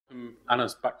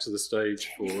Anass, back to the stage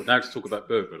for now to talk about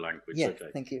Berber language. Yeah, okay.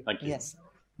 Thank you. Thank you. Yes.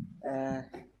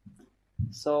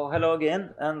 So hello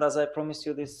again, and as I promised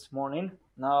you this morning,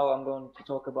 now I'm going to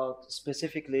talk about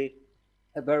specifically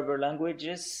Berber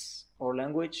languages or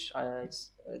language. It's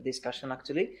a discussion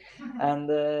actually, and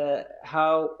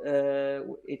how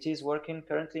it is working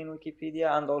currently in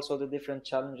Wikipedia, and also the different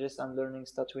challenges and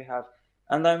learnings that we have.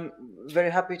 And I'm very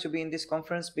happy to be in this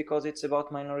conference because it's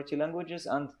about minority languages,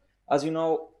 and as you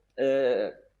know,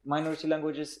 minority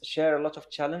languages share a lot of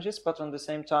challenges, but on the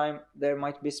same time, there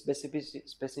might be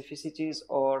specificities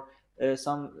or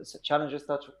some challenges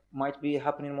that might be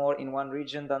happening more in one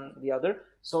region than the other.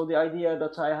 So the idea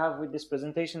that I have with this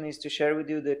presentation is to share with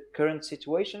you the current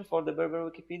situation for the Berber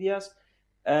Wikipedias,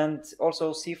 and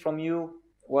also see from you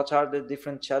what are the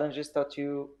different challenges that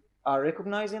you are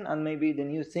recognizing, and maybe the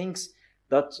new things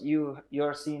that you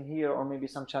are seeing here, or maybe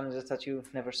some challenges that you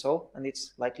never saw, and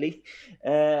it's likely.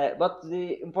 But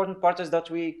the important part is that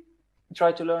we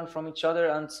try to learn from each other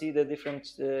and see the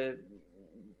different the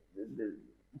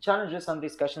challenges and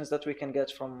discussions that we can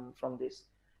get from this.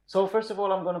 So first of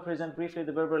all, I'm going to present briefly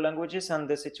the Berber languages and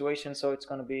the situation. So it's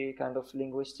going to be kind of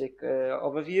linguistic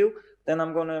overview. Then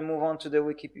I'm going to move on to the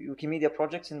Wikimedia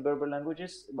projects in Berber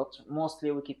languages, but mostly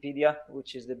Wikipedia,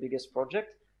 which is the biggest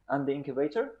project, and the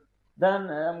incubator. Then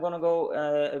I'm going to go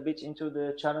a bit into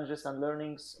the challenges and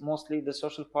learnings, mostly the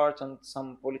social part and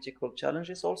some political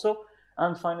challenges also.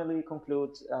 And finally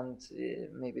conclude and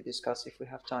maybe discuss if we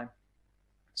have time.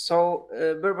 So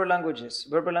Berber languages.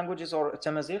 Berber languages, or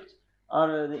Tamazight,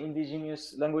 are the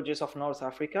indigenous languages of North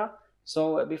Africa.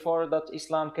 So before that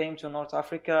Islam came to North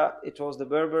Africa, it was the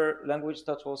Berber language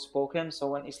that was spoken. So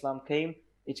when Islam came,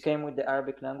 it came with the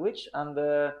Arabic language, and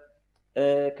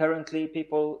currently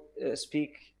people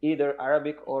speak either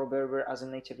Arabic or Berber as a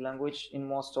native language in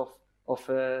most of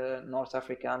North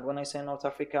Africa. And when I say North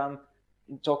Africa, I'm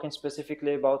talking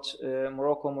specifically about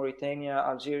Morocco, Mauritania,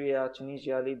 Algeria,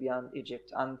 Tunisia, Libya, and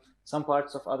Egypt, and some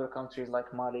parts of other countries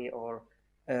like Mali or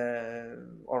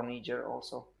Niger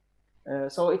also.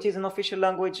 So it is an official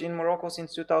language in Morocco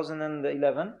since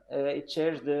 2011. It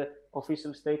shares the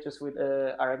official status with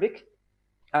Arabic.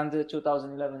 And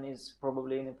 2011 is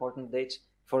probably an important date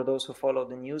for those who follow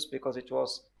the news, because it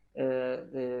was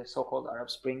the so-called Arab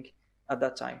Spring at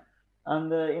that time.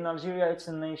 And in Algeria, it's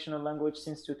a national language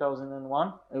since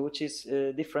 2001, which is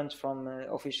different from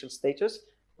official status,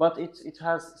 but it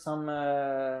has some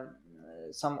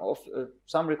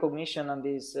recognition and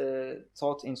is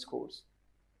taught in schools.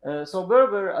 So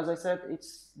Berber, as I said,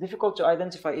 it's difficult to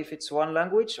identify if it's one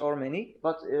language or many,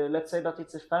 but let's say that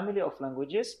it's a family of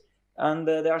languages, and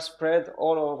they are spread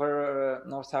all over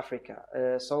North Africa.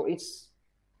 So it's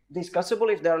discussable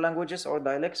if there are languages or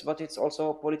dialects, but it's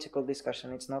also a political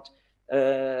discussion. It's not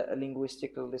a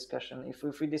linguistical discussion.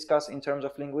 If we discuss in terms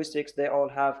of linguistics, they all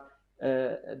have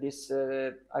this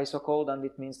ISO code, and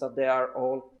it means that they are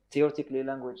all theoretically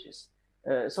languages.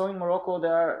 So in Morocco,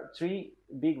 there are three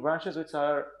big branches, which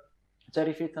are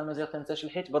Tarifit, Tamazight, and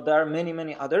Tashlhit, but there are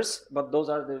many others, but those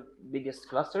are the biggest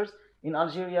clusters. In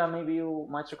Algeria, maybe you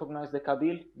might recognize the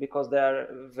Kabyle, because they are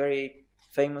very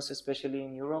famous, especially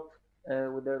in Europe,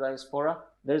 with their diaspora.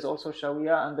 There is also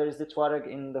Shawiya, and there is the Tuareg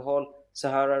in the whole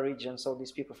Sahara region. So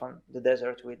these people from the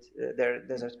desert with their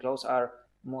desert clothes are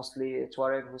mostly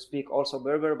Tuareg, who speak also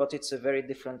Berber, but it's a very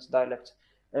different dialect.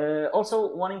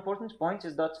 Also, one important point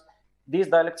is that these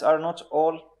dialects are not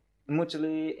all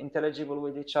mutually intelligible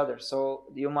with each other. So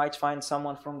you might find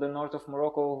someone from the north of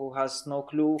Morocco who has no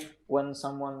clue when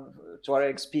someone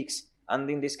Tuareg speaks, and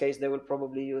in this case they will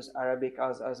probably use Arabic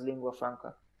as lingua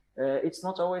franca. It's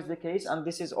not always the case, and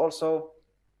this is also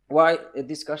why a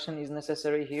discussion is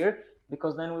necessary here,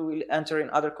 because then we will enter in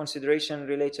other consideration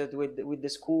related with the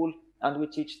school and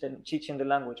with teaching the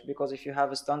language. Because if you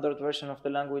have a standard version of the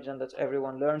language and that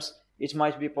everyone learns, it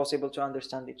might be possible to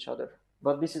understand each other.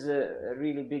 But this is a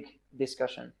really big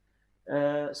discussion.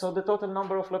 So the total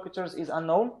number of locutors is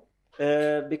unknown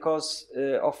because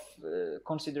of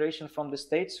consideration from the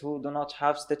states, who do not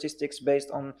have statistics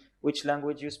based on which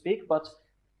language you speak. But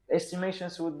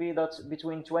estimations would be that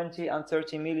between 20 and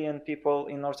 30 million people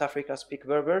in North Africa speak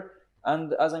Berber.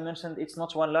 And as I mentioned, it's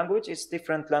not one language, it's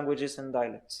different languages and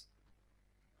dialects.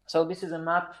 So this is a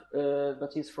map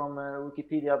that is from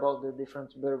Wikipedia about the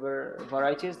different Berber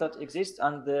varieties that exist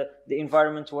and the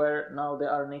environment where now they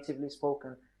are natively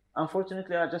spoken.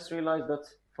 Unfortunately, I just realized that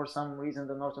for some reason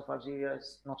the north of Algeria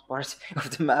is not part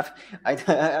of the map. I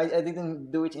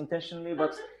didn't do it intentionally,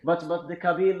 but the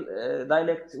Kabyle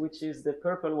dialect, which is the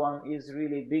purple one, is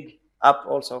really big up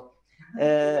also.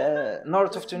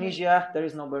 North of Tunisia, there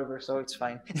is no Berber, so it's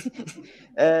fine.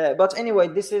 But anyway,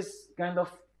 this is kind of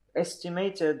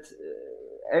estimated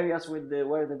areas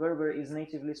where the Berber is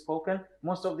natively spoken.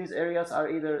 Most of these areas are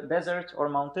either desert or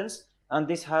mountains, and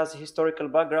this has historical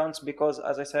backgrounds because,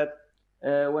 as I said,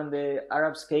 when the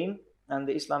Arabs came and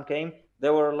the Islam came,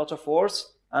 there were a lot of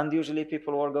wars, and usually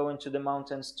people were going to the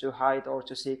mountains to hide or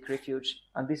to seek refuge.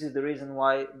 And this is the reason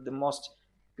why the most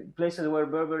places where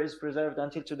Berber is preserved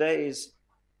until today is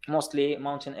mostly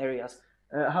mountain areas.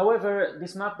 However,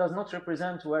 this map does not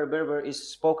represent where Berber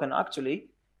is spoken actually,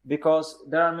 because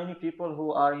there are many people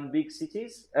who are in big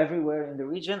cities everywhere in the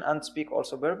region and speak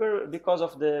also Berber because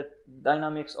of the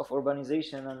dynamics of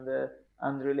urbanization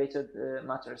and related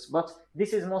matters. But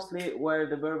this is mostly where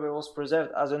the Berber was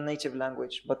preserved as a native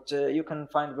language. But you can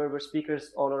find Berber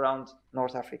speakers all around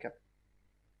North Africa.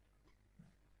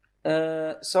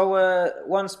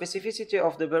 One specificity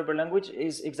of the Berber language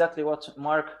is exactly what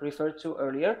Mark referred to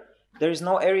earlier. There is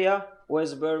no area where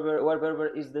Berber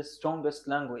is the strongest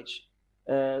language.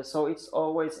 So it's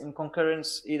always in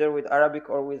concurrence either with Arabic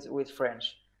or with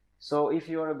French. So if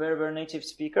you are a Berber native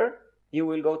speaker, you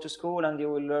will go to school and you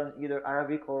will learn either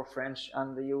Arabic or French,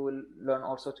 and you will learn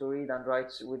also to read and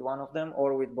write with one of them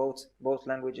or with both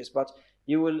languages. But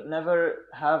you will never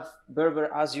have Berber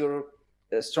as your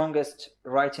strongest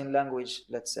writing language,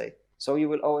 let's say. So you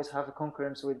will always have a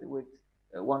concurrence with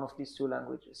one of these two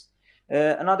languages.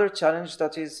 Another challenge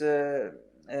that is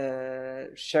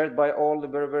shared by all the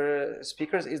Berber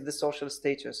speakers is the social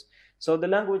status. So the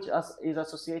language is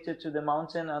associated to the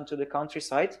mountain and to the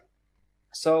countryside.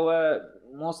 So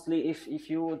mostly if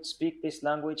you would speak this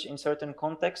language in certain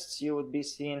contexts, you would be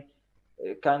seen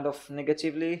kind of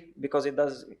negatively, because it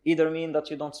does either mean that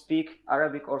you don't speak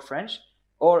Arabic or French,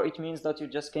 or it means that you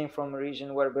just came from a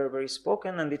region where Berber is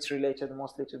spoken and it's related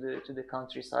mostly to the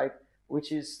countryside,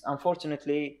 which is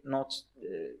unfortunately not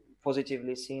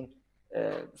positively seen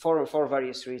for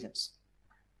various reasons.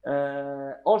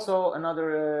 Also,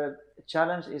 another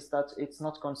challenge is that it's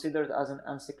not considered as an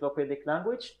encyclopedic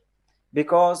language,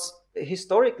 because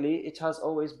historically it has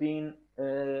always been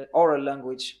oral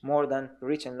language more than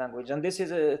written language. And this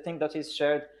is a thing that is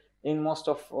shared in most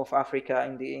of Africa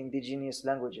in the indigenous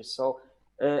languages. So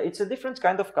it's a different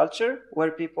kind of culture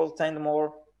where people tend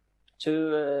more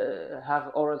to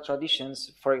have oral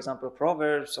traditions, for example,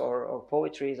 proverbs or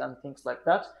poetries and things like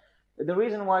that. The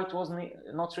reason why it was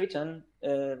not written,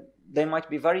 there might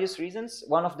be various reasons.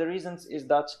 One of the reasons is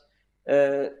that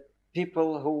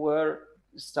people who were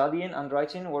studying and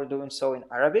writing were doing so in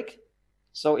Arabic.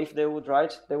 So if they would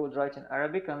write in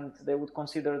Arabic, and they would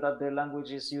consider that their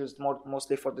language is used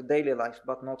mostly for the daily life,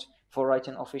 but not for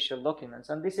writing official documents.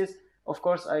 And this is, of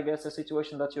course, I guess, a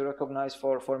situation that you recognize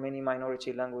for many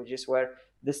minority languages, where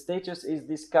the status is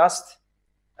discussed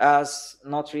as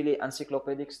not really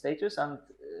encyclopedic status, and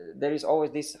there is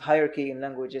always this hierarchy in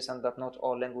languages, and that not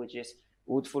all languages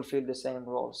would fulfill the same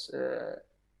roles.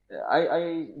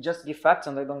 I just give facts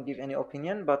and I don't give any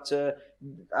opinion, but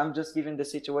I'm just giving the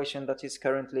situation that is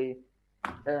currently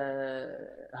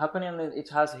happening, and it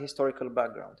has a historical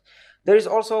background. There is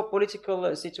also a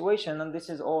political situation, and this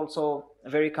is also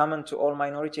very common to all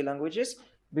minority languages,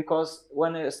 because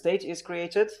when a state is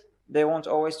created, they want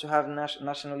always to have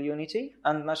national unity,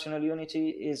 and national unity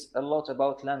is a lot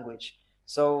about language.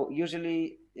 So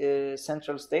usually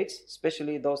central states,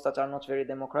 especially those that are not very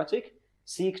democratic,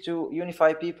 seek to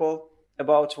unify people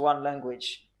about one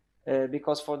language,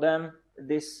 because for them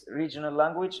this regional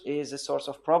language is a source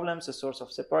of problems, a source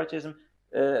of separatism,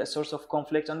 a source of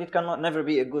conflict, and it cannot never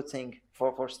be a good thing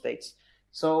for states.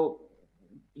 So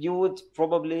you would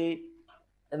probably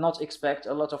not expect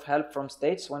a lot of help from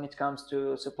states when it comes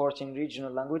to supporting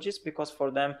regional languages, because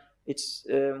for them it's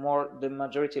more the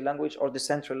majority language or the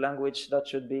central language that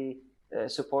should be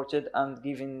supported and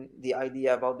given the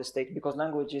idea about the state, because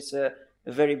language is a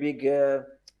very big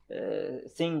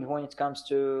thing when it comes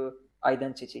to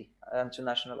identity and to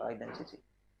national identity.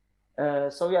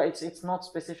 So yeah, it's not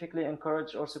specifically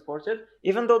encouraged or supported,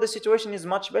 even though the situation is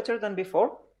much better than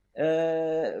before,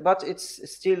 but it's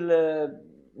still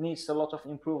needs a lot of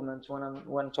improvement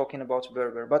when talking about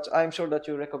Berber. But I'm sure that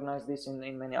you recognize this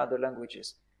in many other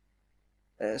languages.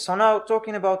 So now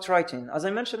talking about writing, as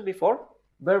I mentioned before,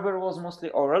 Berber was mostly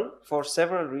oral for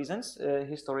several reasons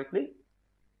historically,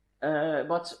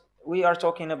 but we are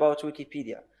talking about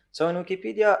Wikipedia. So in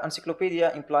Wikipedia,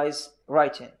 encyclopedia implies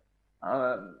writing.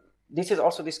 This is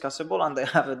also discussable, and I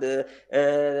have the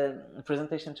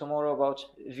presentation tomorrow about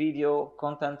video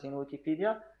content in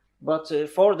Wikipedia. But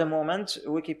for the moment,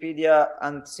 Wikipedia,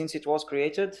 and since it was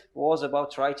created, was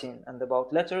about writing and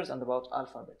about letters and about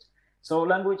alphabet. So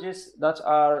languages that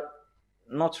are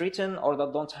not written or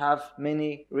that don't have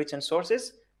many written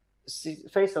sources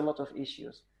face a lot of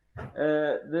issues.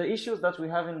 The issues that we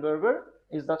have in Berber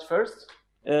is that first,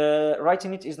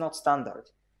 writing it is not standard.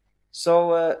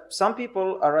 So some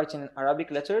people are writing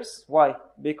Arabic letters. Why?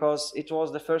 Because it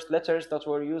was the first letters that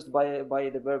were used by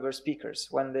the Berber speakers.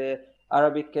 When the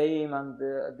Arabic came and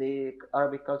the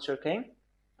Arabic culture came,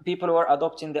 people were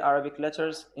adopting the Arabic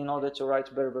letters in order to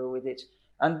write Berber with it.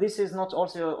 And this is not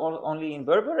also only in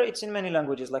Berber, it's in many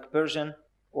languages, like Persian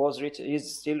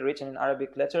is still written in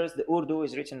Arabic letters. The Urdu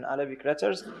is written in Arabic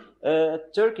letters.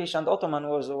 Turkish and Ottoman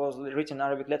was written in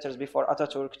Arabic letters before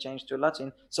Ataturk changed to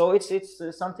Latin. So it's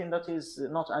something that is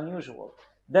not unusual.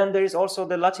 Then there is also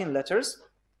the Latin letters.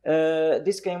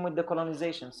 This came with the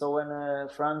colonization. So when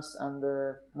France and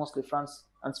mostly France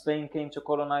and Spain came to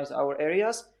colonize our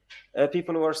areas,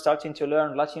 people were starting to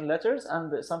learn Latin letters,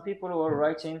 and some people were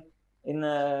writing in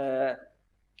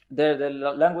the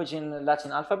language in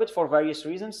Latin alphabet for various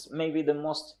reasons. Maybe the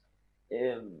most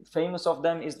famous of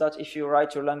them is that if you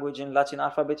write your language in Latin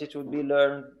alphabet, it will be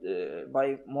learned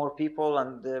by more people,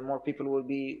 and more people will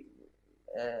be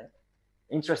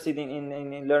interested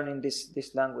in learning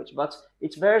this language. But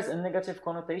it bears a negative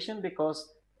connotation because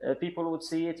people would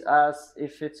see it as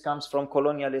if it comes from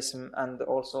colonialism, and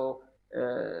also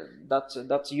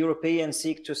that Europeans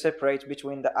seek to separate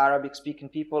between the Arabic-speaking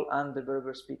people and the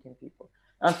Berber-speaking people.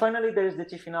 And finally, there is the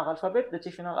Tifinagh alphabet. The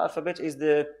Tifinagh alphabet is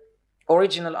the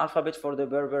original alphabet for the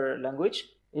Berber language.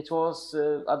 It was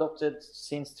adopted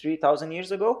since 3,000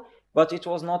 years ago, but it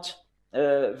was not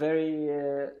very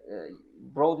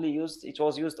broadly used. It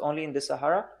was used only in the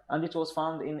Sahara, and it was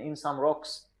found in some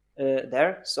rocks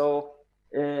there. So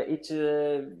it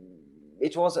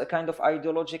was a kind of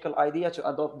ideological idea to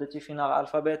adopt the Tifinagh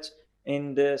alphabet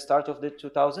in the start of the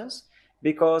 2000s,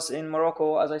 because in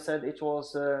Morocco, as I said, it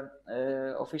was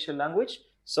official language.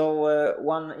 So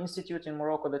one institute in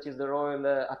Morocco, that is the Royal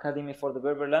Academy for the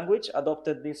Berber language,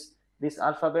 adopted this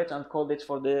alphabet and called it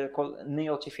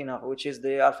Neo-Tifinagh, which is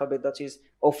the alphabet that is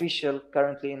official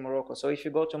currently in Morocco. So if you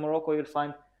go to Morocco, you'll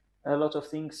find a lot of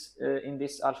things in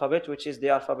this alphabet, which is the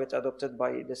alphabet adopted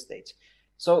by the state.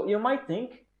 So you might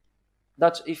think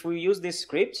that if we use this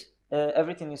script,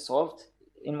 everything is solved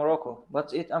in Morocco,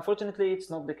 but unfortunately it's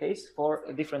not the case for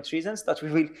different reasons that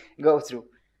we will go through.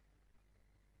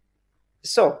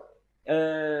 So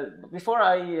before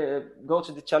I go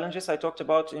to the challenges I talked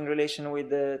about in relation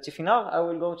with the Tifinagh, I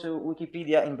will go to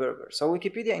Wikipedia in Berber. So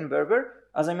Wikipedia in Berber,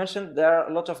 as I mentioned, there are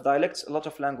a lot of dialects, a lot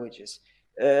of languages.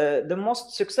 The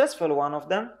most successful one of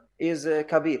them is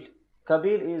Kabyle.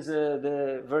 Kabyle is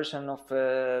the version of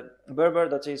Berber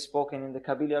that is spoken in the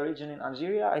Kabylia region in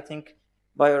Algeria, I think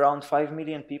by around 5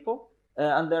 million people.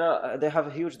 And they have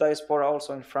a huge diaspora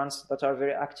also in France that are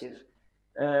very active.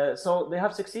 So they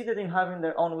have succeeded in having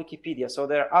their own Wikipedia. So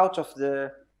they're out of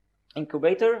the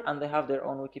incubator and they have their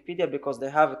own Wikipedia because they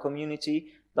have a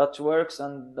community that works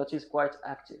and that is quite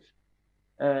active.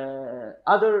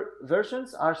 Other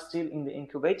versions are still in the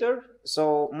incubator.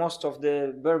 So most of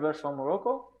the Berber from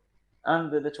Morocco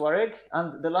and the Tuareg,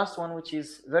 and the last one, which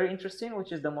is very interesting,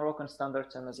 which is the Moroccan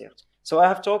Standard Tamazight. So I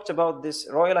have talked about this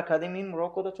Royal Academy in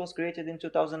Morocco that was created in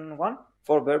 2001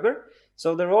 for Berber.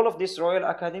 So the role of this Royal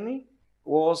Academy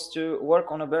was to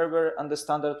work on a Berber and the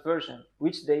standard version,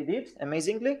 which they did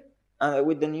amazingly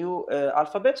with the new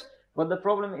alphabet. But the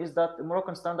problem is that the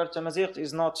Moroccan Standard Tamazight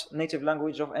is not native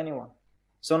language of anyone.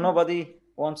 So nobody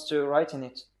wants to write in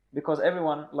it because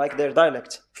everyone likes their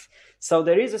dialect. So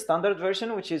there is a standard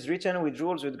version which is written with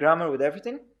rules, with grammar, with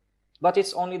everything, but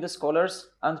it's only the scholars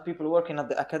and people working at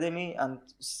the academy and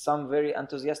some very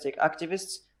enthusiastic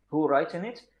activists who write in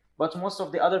it. But most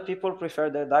of the other people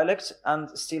prefer their dialect and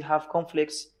still have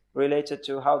conflicts related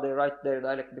to how they write their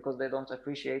dialect because they don't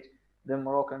appreciate the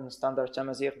Moroccan Standard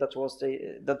Tamazight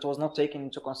that was not taken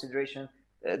into consideration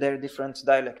their different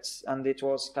dialects, and it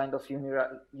was kind of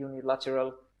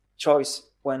unilateral choice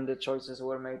when the choices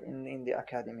were made in the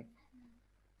academy.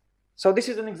 So this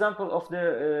is an example of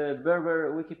the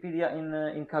Berber Wikipedia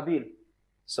in Kabyle.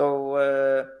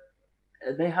 So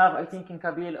they have, I think, in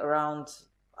Kabyle around,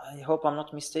 I hope I'm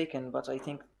not mistaken, but I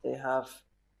think they have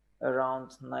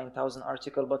around 9,000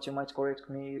 articles, but you might correct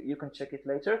me, you can check it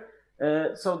later.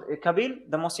 So Kabyle,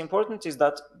 the most important is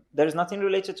that there is nothing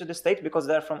related to the state because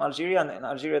they're from Algeria, and in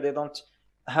Algeria they don't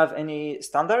have any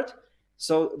standard.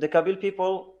 So the Kabyle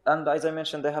people, and as I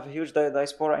mentioned, they have a huge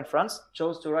diaspora in France,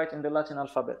 chose to write in the Latin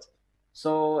alphabet.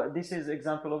 So this is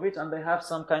example of it, and they have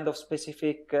some kind of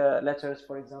specific letters.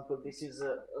 For example, this is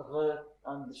R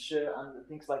and Sh and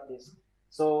things like this.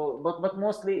 So, but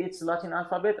mostly it's Latin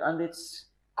alphabet, and it's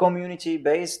community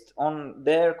based on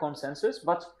their consensus.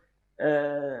 But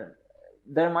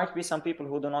there might be some people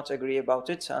who do not agree about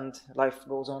it, and life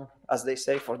goes on, as they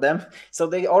say, for them. So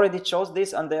they already chose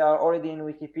this, and they are already in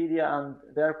Wikipedia, and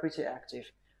they are pretty active.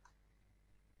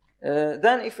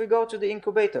 Then if we go to the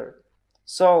incubator,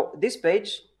 so this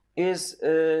page is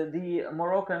the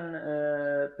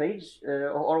Moroccan page,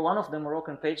 or one of the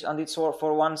Moroccan page, and it's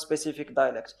for one specific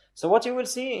dialect. So what you will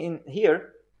see in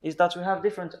here is that we have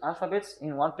different alphabets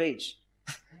in one page.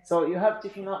 So you have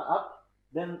Tifina up,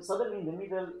 then suddenly in the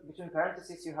middle, between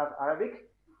parentheses, you have Arabic,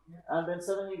 and then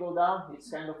suddenly go down, it's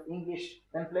kind of English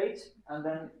template, and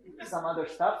then some other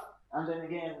stuff, and then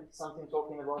again something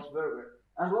talking about Berber.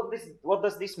 And what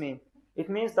does this mean? It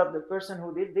means that the person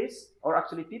who did this, or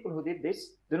actually people who did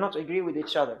this, do not agree with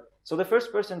each other. So the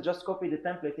first person just copied the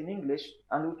template in English,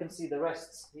 and we can see the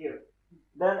rests here.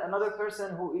 Then another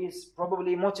person who is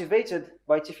probably motivated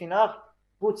by Tifinagh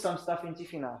put some stuff in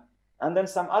Tifinagh. And then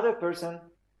some other person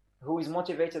who is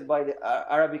motivated by the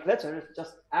Arabic letters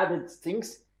just added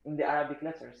things in the Arabic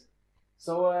letters.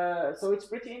 So it's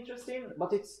pretty interesting,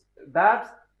 but it's bad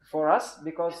for us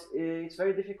because it's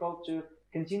very difficult to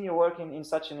continue working in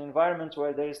such an environment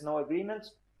where there is no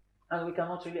agreement, and we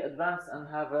cannot really advance and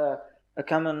have a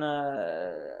common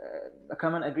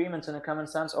agreement and a common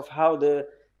sense of how the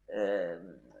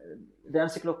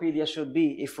encyclopedia should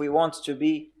be if we want to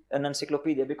be an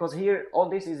encyclopedia. Because here all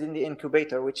this is in the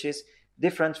incubator, which is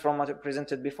different from what I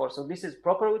presented before. So this is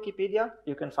proper Wikipedia.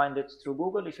 You can find it through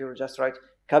Google if you just write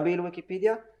Kabil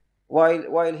Wikipedia.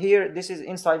 While here, this is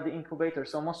inside the incubator,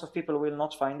 so most of people will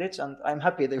not find it, and I'm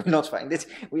happy they will not find it.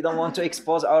 We don't want to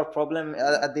expose our problem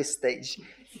at this stage.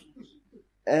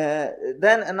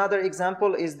 Then another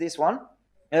example is this one.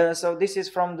 So this is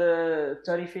from the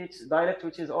Tarifit dialect,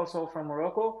 which is also from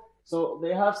Morocco. So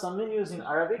they have some menus in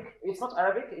Arabic. It's not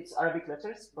Arabic, it's Arabic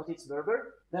letters, but it's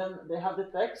Berber. Then they have the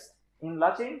text in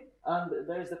Latin, and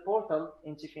there is the portal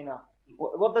in Tifina.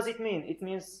 What does it mean? It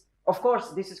means, of course,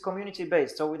 this is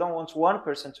community-based, so we don't want one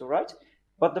person to write.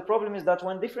 But the problem is that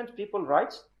when different people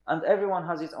write, and everyone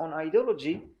has its own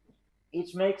ideology,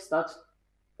 it makes that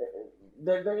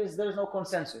there's no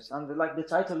consensus. And like the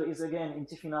title is again in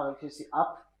Tifina, if you see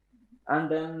up,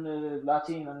 and then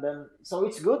Latin, and then... So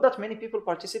it's good that many people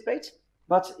participate,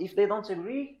 but if they don't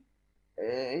agree,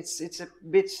 it's a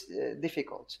bit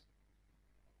difficult.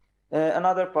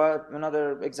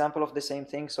 Another example of the same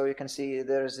thing. So you can see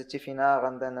there's a Tifinagh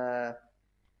and then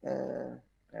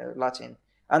Latin.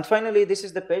 And finally, this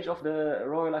is the page of the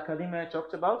Royal Academy I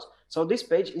talked about. So this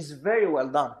page is very well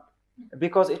done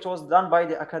because it was done by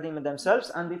the Academy themselves,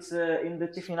 and it's in the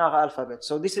Tifinagh alphabet.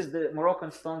 So this is the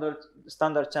Moroccan standard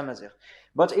Tamazight.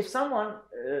 But if someone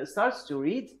starts to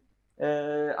read,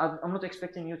 I'm not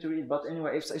expecting you to read, but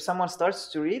anyway, if someone starts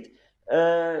to read,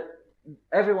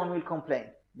 everyone will complain,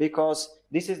 because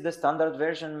this is the standard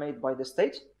version made by the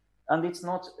state, and it's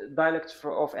not dialect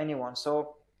of anyone.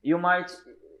 So you might,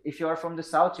 if you are from the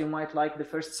south, you might like the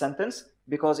first sentence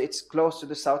because it's close to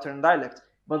the southern dialect.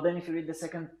 But then if you read the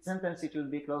second sentence, it will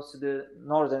be close to the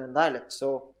northern dialect.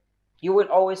 So you will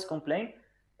always complain.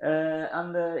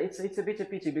 And it's a bit a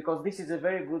pity, because this is a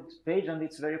very good page and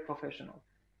it's very professional.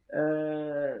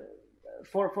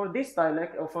 For this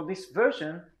dialect, or for this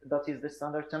version, that is the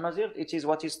standard Tamazight, it is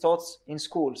what is taught in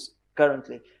schools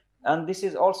currently. And this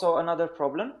is also another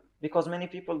problem, because many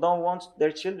people don't want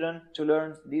their children to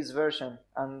learn this version,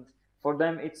 and for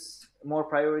them it's more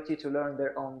priority to learn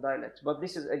their own dialect. But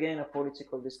this is again a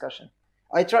political discussion.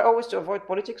 I try always to avoid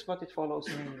politics, but it follows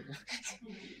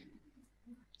me.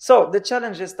 So the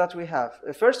challenges that we have.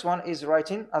 The first one is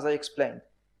writing, as I explained.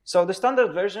 So the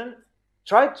standard version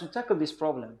tried to tackle this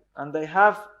problem, and they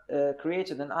have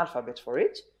created an alphabet for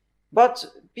it, but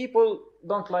people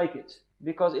don't like it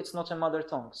because it's not a mother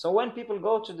tongue. So when people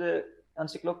go to the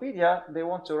encyclopedia, they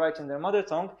want to write in their mother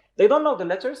tongue. They don't know the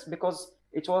letters because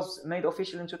it was made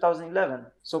official in 2011.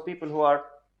 So people who are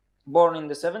born in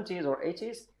the 70s or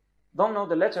 80s don't know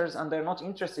the letters, and they're not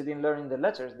interested in learning the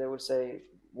letters. They will say,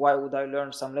 why would I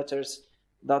learn some letters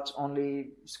that only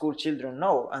school children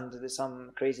know, and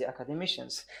some crazy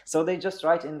academicians? So they just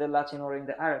write in the Latin or in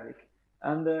the Arabic.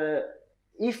 And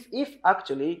if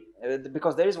actually,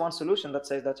 because there is one solution that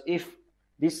says that if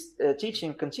this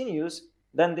teaching continues,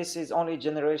 then this is only a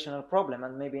generational problem,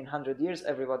 and maybe in 100 years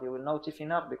everybody will know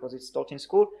Tifinagh because it's taught in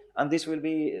school, and this will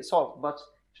be solved. But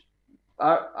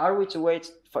are we to wait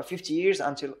for 50 years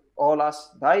until all us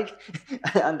die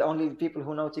and only people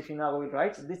who know Tifinagh will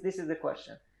write? This is the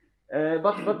question.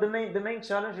 But the main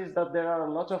challenge is that there are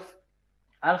a lot of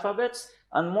alphabets,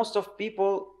 and most of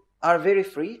people are very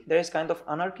free. There is kind of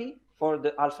anarchy for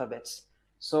the alphabets.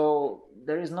 So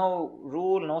there is no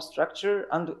rule, no structure,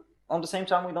 and on the same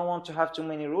time, we don't want to have too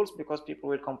many rules because people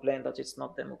will complain that it's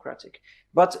not democratic.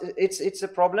 But it's a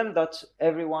problem that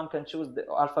everyone can choose the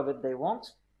alphabet they want,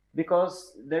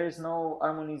 because there is no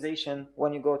harmonization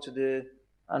when you go to the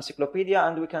encyclopedia,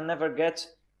 and we can never get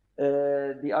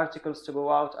the articles to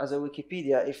go out as a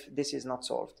Wikipedia if this is not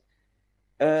solved.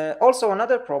 Also,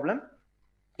 another problem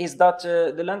is that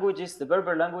the languages, the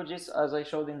Berber languages, as I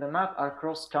showed in the map, are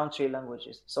cross-country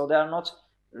languages. So they are not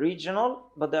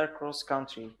regional, but they are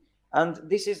cross-country. And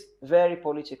this is very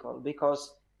political,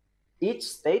 because each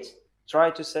state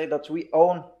tries to say that we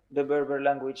own the Berber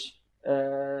language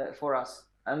for us.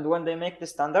 And when they make the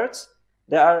standards,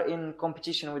 they are in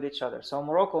competition with each other. So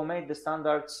Morocco made the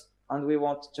standards, and we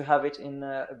want to have it in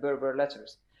Berber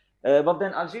letters. But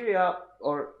then Algeria,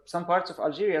 or some parts of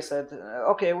Algeria, said,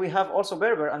 okay, we have also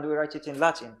Berber, and we write it in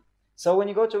Latin. So when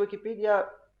you go to Wikipedia,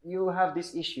 you have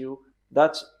this issue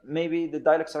that maybe the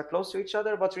dialects are close to each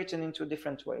other, but written in two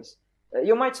different ways.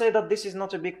 You might say that this is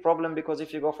not a big problem, because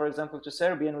if you go, for example, to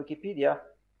Serbian Wikipedia,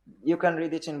 you can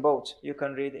read it in both. You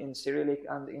can read in Cyrillic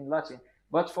and in Latin.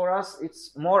 But for us,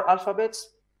 it's more alphabets,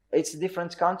 it's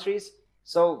different countries.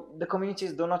 So the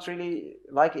communities do not really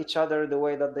like each other the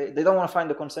way that they don't want to find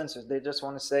the consensus. They just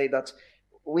want to say that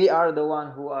we are the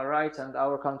one who are right and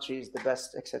our country is the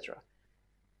best, etc.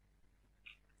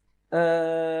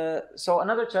 So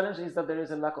another challenge is that there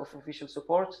is a lack of official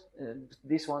support.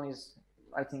 This one is,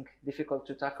 I think, difficult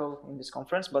to tackle in this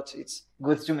conference, but it's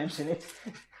good to mention it.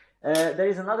 There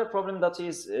is another problem that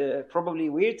is probably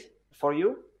weird for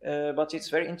you, but it's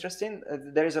very interesting.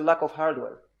 There is a lack of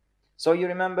hardware. So you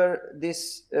remember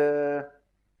these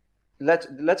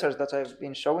letters that I've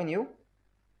been showing you?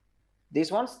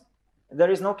 These ones? There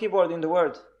is no keyboard in the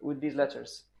world with these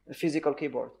letters, a physical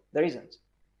keyboard. There isn't.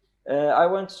 I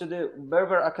went to the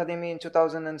Berber Academy in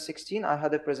 2016. I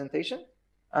had a presentation,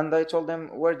 and I told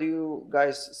them, where do you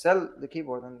guys sell the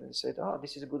keyboard? And they said, oh,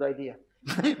 this is a good idea.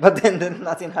 But then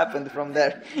nothing happened from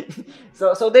there.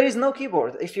 So there is no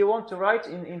keyboard. If you want to write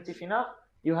in Tifinagh,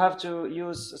 you have to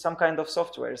use some kind of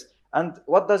softwares. And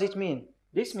what does it mean?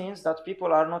 This means that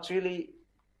people are not really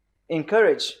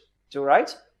encouraged to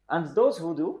write. And those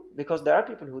who do, because there are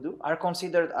people who do, are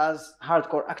considered as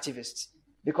hardcore activists,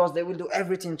 because they will do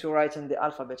everything to write in the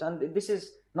alphabet. And this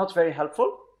is not very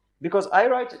helpful, because I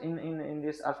write in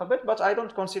this alphabet, but I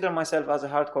don't consider myself as a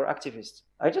hardcore activist.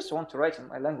 I just want to write in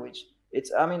my language.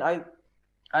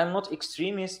 I'm not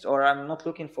extremist, or I'm not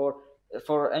looking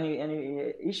for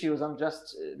any issues. I'm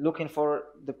just looking for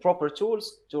the proper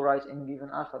tools to write in given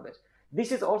alphabet.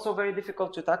 This is also very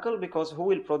difficult to tackle, because who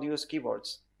will produce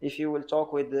keyboards? If you will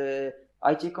talk with the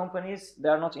IT companies, they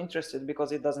are not interested,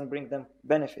 because it doesn't bring them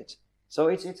benefit. So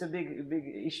it's a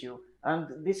big issue. And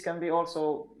this can be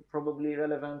also probably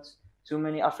relevant to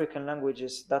many African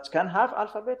languages that can have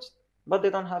alphabets, but they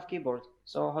don't have keyboard.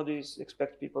 So how do you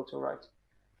expect people to write?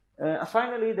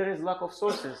 Finally, there is lack of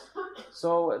sources.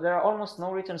 So there are almost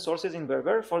no written sources in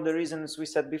Berber, for the reasons we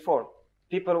said before.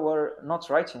 People were not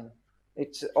writing.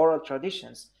 It's oral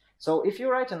traditions. So if you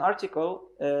write an article,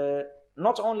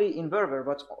 not only in Berber,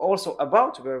 but also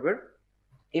about Berber,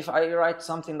 if I write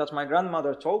something that my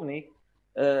grandmother told me,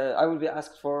 I will be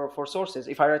asked for sources.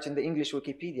 If I write in the English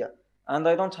Wikipedia, and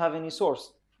I don't have any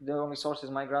source, the only source is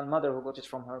my grandmother, who got it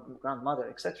from her grandmother,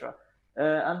 etc.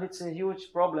 And it's a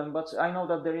huge problem, but I know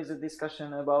that there is a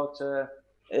discussion about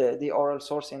the oral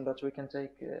sourcing that we can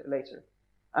take later.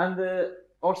 And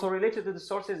also related to the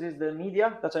sources is the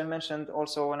media that I mentioned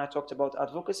also when I talked about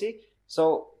advocacy.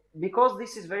 So because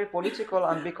this is very political,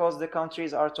 and because the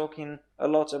countries are talking a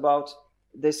lot about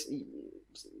this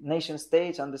nation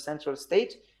state and the central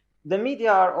state, the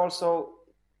media are also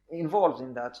involved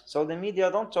in that. So the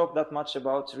media don't talk that much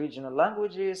about regional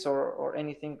languages or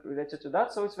anything related to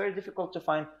that. So it's very difficult to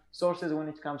find sources when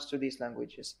it comes to these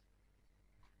languages.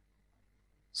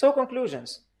 So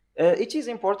conclusions. It is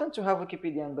important to have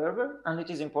Wikipedia in Berber, and it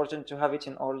is important to have it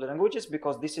in all the languages,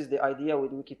 because this is the idea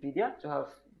with Wikipedia, to have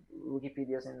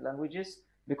Wikipedias in languages,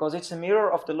 because it's a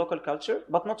mirror of the local culture,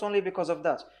 but not only because of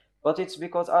that, but it's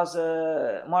because, as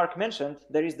Mark mentioned,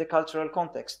 there is the cultural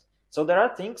context. So there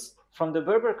are things from the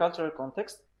Berber cultural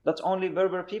context that only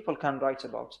Berber people can write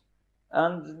about.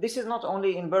 And this is not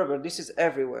only in Berber, this is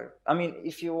everywhere. I mean,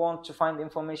 if you want to find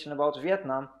information about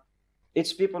Vietnam,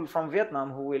 it's people from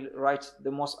Vietnam who will write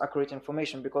the most accurate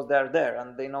information, because they are there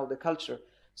and they know the culture.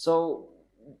 So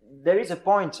there is a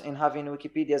point in having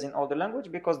Wikipedias in all the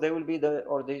language, because they will be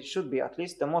or they should be at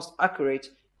least, the most accurate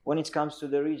when it comes to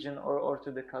the region or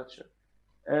to the culture.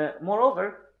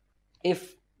 Moreover,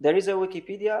 if there is a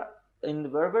Wikipedia in the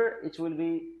Berber, it will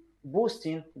be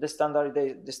boosting the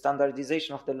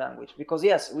standardization of the language. Because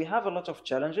yes, we have a lot of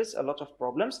challenges, a lot of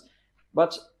problems,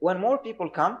 But when more people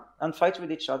come and fight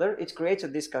with each other, it creates a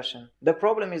discussion. The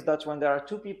problem is that when there are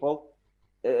two people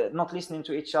not listening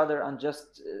to each other and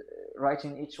just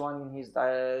writing each one in his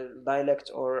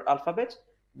dialect or alphabet,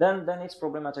 then it's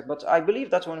problematic. But I believe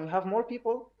that when we have more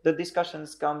people, the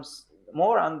discussions comes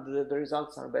more and the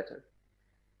results are better.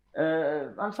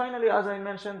 And finally, as I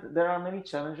mentioned, there are many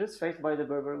challenges faced by the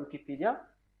Berber Wikipedia.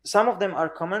 Some of them are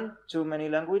common to many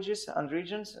languages and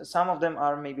regions. Some of them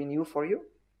are maybe new for you.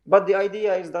 But the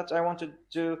idea is that I wanted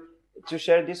to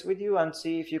share this with you and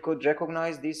see if you could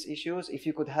recognize these issues, if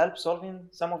you could help solving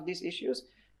some of these issues,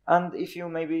 and if you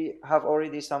maybe have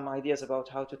already some ideas about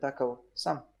how to tackle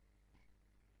some.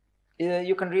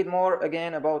 You can read more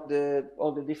again about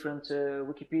all the different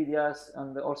Wikipedias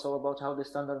and also about how the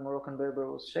standard Moroccan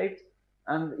Berber was shaped.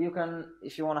 And you can,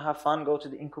 if you want to have fun, go to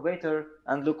the incubator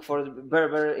and look for the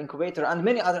Berber incubator and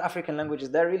many other African languages.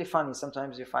 They're really funny.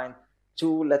 Sometimes you find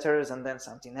 2 letters and then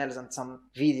something else and some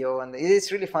video, and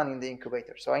it's really fun in the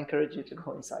incubator. So I encourage you to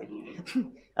go inside.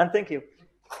 And thank you.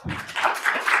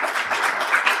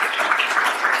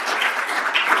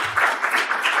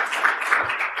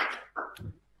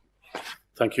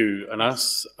 Thank you,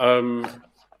 Anass.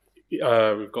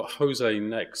 We've got Jose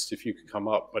next, if you could come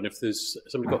up. And if there's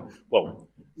somebody got, well,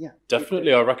 yeah,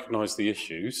 definitely I recognise the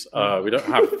issues. We don't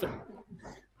have,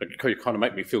 you kind of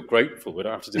make me feel grateful. We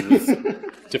don't have to deal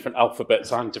with different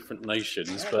alphabets and different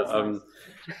nations.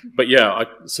 But yeah, I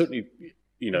certainly,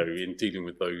 you know, in dealing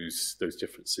with those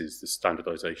differences, the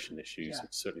standardisation issues,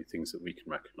 it's certainly things that we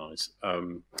can recognise.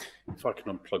 If I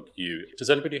can unplug you. Does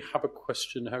anybody have a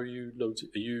question? How are you loaded?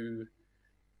 Are you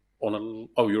on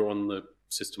a, oh, you're on the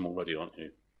system already, aren't you?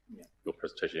 Yeah. Your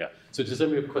presentation, yeah. So does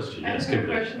anybody have a question? I have a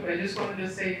question, but I just wanted to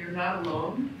say you're not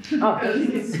alone. Because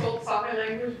the Celtic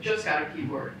language just got a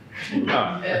keyword.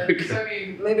 Okay. So, I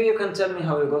mean, maybe you can tell me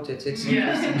how you got it. It's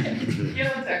yeah,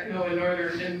 techno in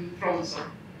northern in France.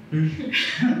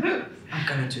 I'm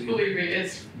coming to you. Believe me,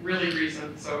 it's really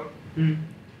recent. So.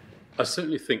 I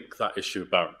certainly think that issue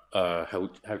about how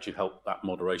do you help that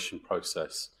moderation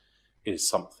process is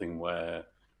something where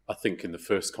I think in the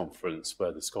first conference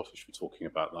where the Scottish were talking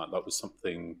about that, that was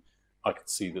something I could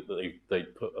see that they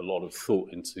put a lot of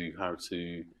thought into how to,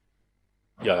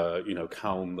 you know,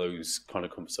 calm those kind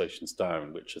of conversations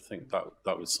down, which I think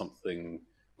that was something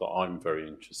that I'm very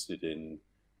interested in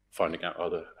finding out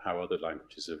how other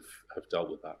languages have dealt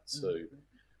with that. So,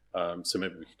 so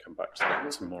maybe we could come back to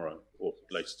that tomorrow or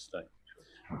later today.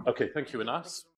 Okay, thank you, Anass.